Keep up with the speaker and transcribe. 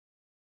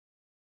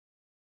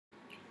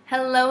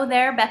Hello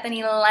there,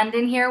 Bethany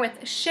London here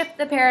with Shift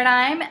the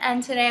Paradigm,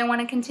 and today I want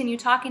to continue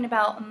talking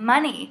about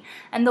money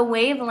and the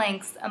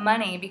wavelengths of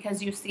money,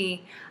 because you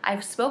see,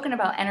 I've spoken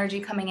about energy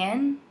coming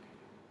in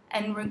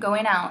and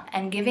going out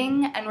and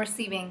giving and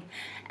receiving,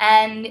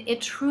 and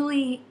it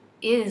truly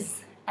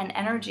is an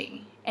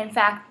energy. In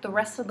fact, the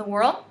rest of the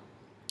world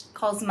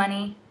calls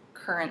money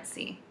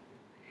currency.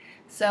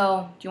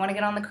 So, do you want to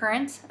get on the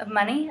current of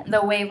money,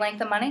 the wavelength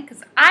of money?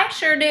 Because I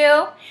sure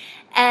do.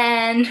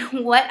 And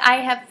what I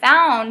have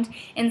found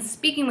in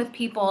speaking with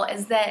people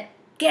is that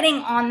getting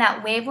on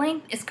that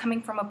wavelength is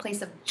coming from a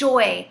place of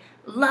joy,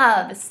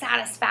 love,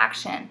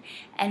 satisfaction.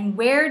 And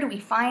where do we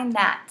find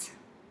that?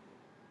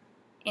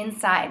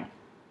 Inside.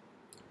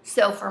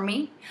 So for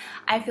me,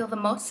 I feel the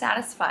most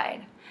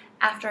satisfied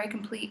after I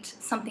complete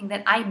something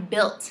that I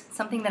built,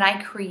 something that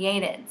I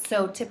created.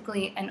 So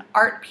typically an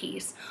art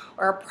piece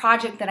or a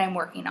project that I'm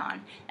working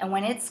on. And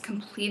when it's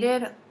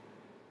completed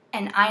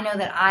and I know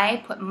that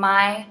I put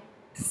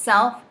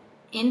myself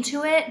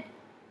into it,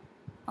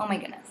 oh my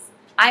goodness,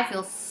 I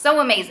feel so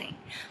amazing.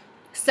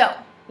 So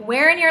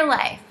where in your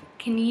life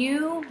can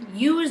you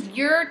use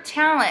your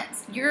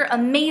talents, your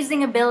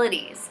amazing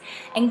abilities,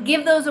 and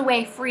give those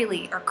away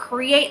freely or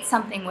create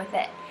something with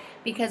it?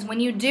 Because when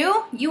you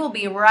do, you will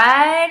be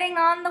riding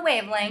on the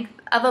wavelength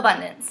of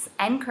abundance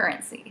and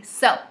currency.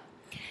 So,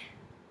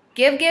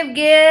 give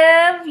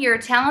your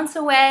talents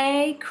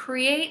away,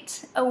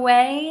 create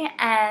away,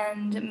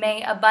 and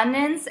may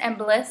abundance and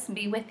bliss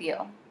be with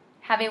you.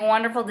 Have a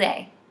wonderful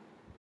day.